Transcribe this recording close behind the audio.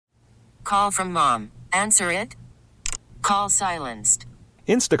call from mom. Answer it. Call silenced.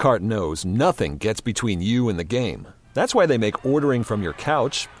 Instacart knows nothing gets between you and the game. That's why they make ordering from your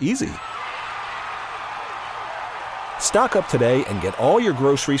couch easy. Stock up today and get all your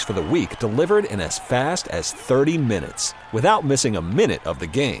groceries for the week delivered in as fast as 30 minutes without missing a minute of the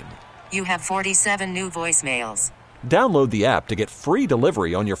game. You have 47 new voicemails. Download the app to get free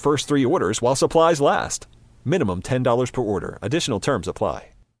delivery on your first 3 orders while supplies last. Minimum $10 per order. Additional terms apply.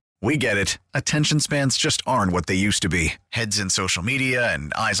 We get it. Attention spans just aren't what they used to be. Heads in social media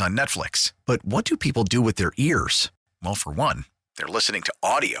and eyes on Netflix. But what do people do with their ears? Well, for one, they're listening to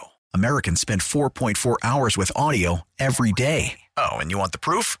audio. Americans spend 4.4 hours with audio every day. Oh, and you want the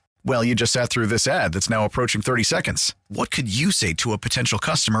proof? Well, you just sat through this ad that's now approaching 30 seconds. What could you say to a potential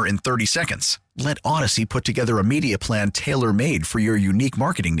customer in 30 seconds? Let Odyssey put together a media plan tailor-made for your unique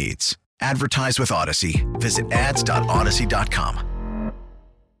marketing needs. Advertise with Odyssey. Visit ads.odyssey.com.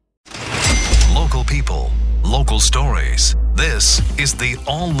 Local people, local stories. This is the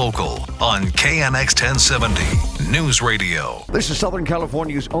All Local on KNX 1070 News Radio. This is Southern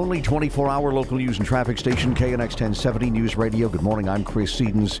California's only 24-hour local news and traffic station, KNX 1070 News Radio. Good morning, I'm Chris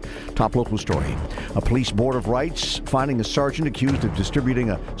Sedens. Top local story. A police board of rights finding a sergeant accused of distributing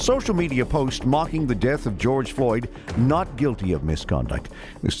a social media post mocking the death of George Floyd not guilty of misconduct.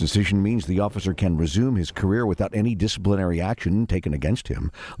 This decision means the officer can resume his career without any disciplinary action taken against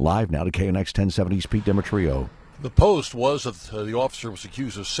him. Live now to KNX 1070's Pete Demetrio. The post was that the officer was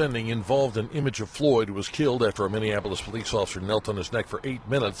accused of sending involved an image of Floyd, who was killed after a Minneapolis police officer knelt on his neck for 8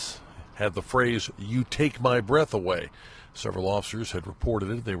 minutes, had the phrase, "You take my breath away." Several officers had reported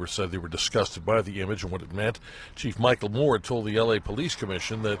it. They said they were disgusted by the image and what it meant. Chief Michael Moore told the L.A. Police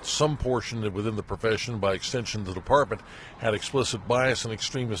Commission that some portion within the profession, by extension the department, had explicit bias and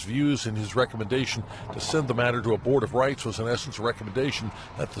extremist views, and his recommendation to send the matter to a board of rights was in essence a recommendation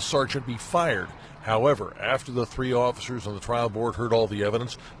that the sergeant be fired. However, after the 3 officers on the trial board heard all the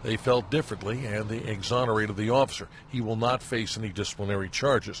evidence, they felt differently and they exonerated the officer. He will not face any disciplinary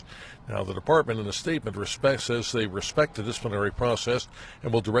charges. Now, the department in a statement says they respect the disciplinary process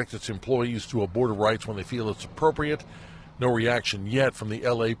and will direct its employees to a board of rights when they feel it's appropriate. No reaction yet from the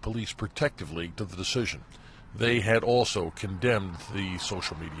L.A. Police Protective League to the decision. They had also condemned the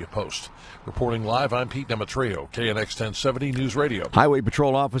social media post. Reporting live, I'm Pete Demetrio, KNX 1070 News Radio. Highway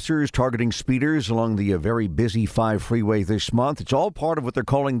patrol officers targeting speeders along the very busy 5 freeway this month. It's all part of what they're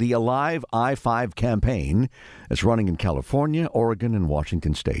calling the Alive I-5 campaign. It's running in California, Oregon, and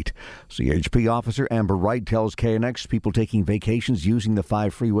Washington State. CHP officer Amber Wright tells KNX people taking vacations using the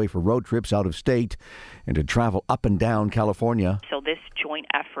 5 freeway for road trips out of state and to travel up and down California. So this joint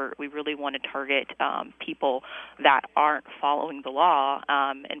effort, we really want to target people that aren't following the law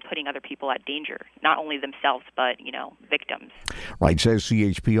and putting other people at danger, not only themselves, but, victims. Wright says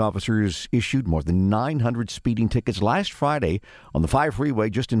CHP officers issued more than 900 speeding tickets last Friday on the 5 freeway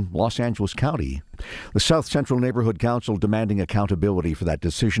just in Los Angeles County. The South Central Neighborhood Council demanding accountability for that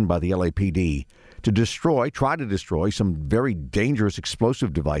decision by the LAPD to try to destroy some very dangerous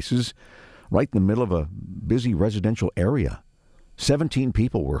explosive devices right in the middle of a busy residential area. 17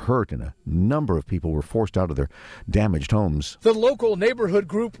 people were hurt and a number of people were forced out of their damaged homes. The local neighborhood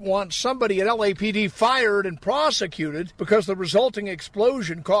group wants somebody at LAPD fired and prosecuted because the resulting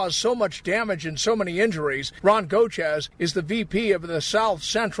explosion caused so much damage and so many injuries. Ron Gochez is the VP of the South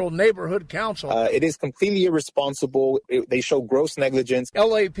Central Neighborhood Council. It is completely irresponsible. They show gross negligence.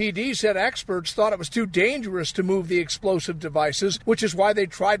 LAPD said experts thought it was too dangerous to move the explosive devices, which is why they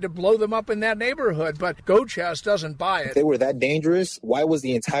tried to blow them up in that neighborhood. But Gochez doesn't buy it. If they were that dangerous, why was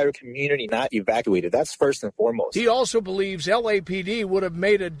the entire community not evacuated? That's first and foremost. He also believes LAPD would have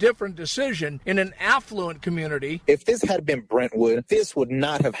made a different decision in an affluent community. If this had been Brentwood, this would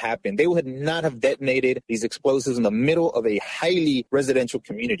not have happened. They would not have detonated these explosives in the middle of a highly residential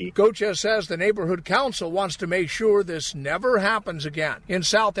community. Gochez says the neighborhood council wants to make sure this never happens again. In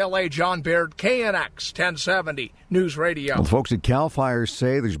South LA, John Baird, KNX 1070 News Radio. Well, folks at CAL FIRE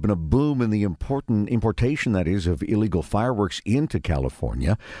say there's been a boom in the importation, that is, of illegal fireworks into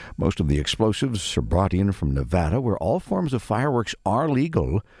California. Most of the explosives are brought in from Nevada, where all forms of fireworks are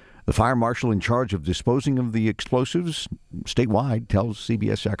legal. The fire marshal in charge of disposing of the explosives statewide tells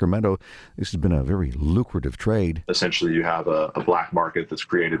CBS Sacramento this has been a very lucrative trade. Essentially, you have a black market that's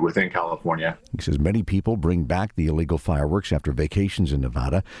created within California. He says many people bring back the illegal fireworks after vacations in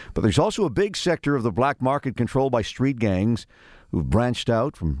Nevada, but there's also a big sector of the black market controlled by street gangs who've branched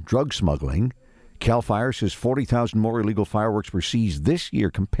out from drug smuggling. CAL FIRE says 40,000 more illegal fireworks were seized this year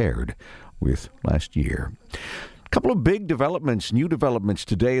compared with last year. Couple of big developments, new developments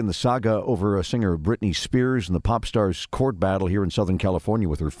today in the saga over singer Britney Spears and the pop star's court battle here in Southern California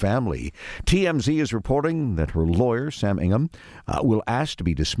with her family. TMZ is reporting that her lawyer, Sam Ingham, will ask to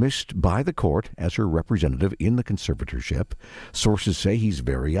be dismissed by the court as her representative in the conservatorship. Sources say he's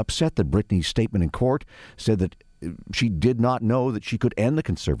very upset that Britney's statement in court said that she did not know that she could end the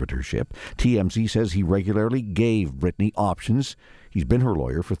conservatorship. TMZ says he regularly gave Britney options. He's been her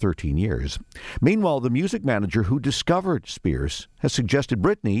lawyer for 13 years. Meanwhile, the music manager who discovered Spears has suggested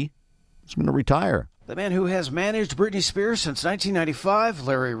Britney is going to retire. The man who has managed Britney Spears since 1995,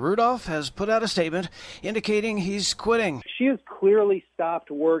 Larry Rudolph, has put out a statement indicating he's quitting. She has clearly stopped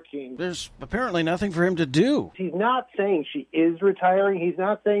working. There's apparently nothing for him to do. He's not saying she is retiring. He's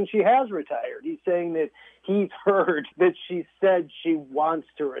not saying she has retired. He's saying that he's heard that she said she wants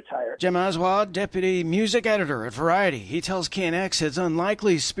to retire. Jim Oswald, deputy music editor at Variety. He tells KNX it's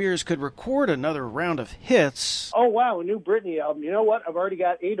unlikely Spears could record another round of hits. Oh, wow, a new Britney album. You know what? I've already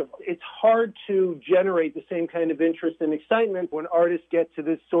got 8 of them. It's hard to generate the same kind of interest and excitement when artists get to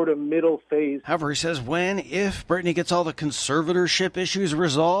this sort of middle phase. However, he says if Britney gets all the conservatorship issues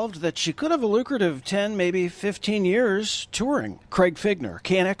resolved, that she could have a lucrative 10, maybe 15 years touring. Craig Figner,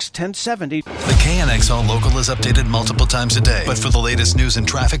 KNX 1070. The KNX All Local is updated multiple times a day. But for the latest news and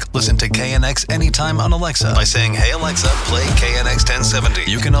traffic, listen to KNX anytime on Alexa by saying, "Hey Alexa, play KNX 1070.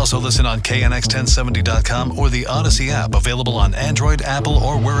 You can also listen on KNX1070.com or the Odyssey app, available on Android, Apple,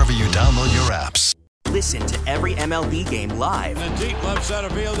 or wherever you download your apps. Listen to every MLB game live. In the deep left center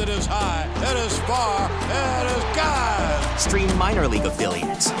field, it is high, it is far, it is gone. Stream minor league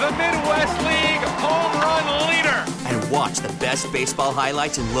affiliates. The Midwest League home run leader. And watch the best baseball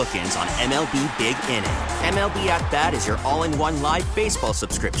highlights and look-ins on MLB Big Inning. MLB At Bat is your all-in-one live baseball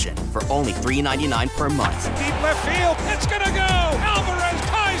subscription for only $3.99 per month. Deep left field, it's gonna go. Alvarez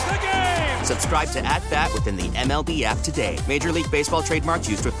ties the game. Subscribe to At Bat within the MLB app today. Major League Baseball trademarks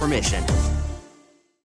used with permission.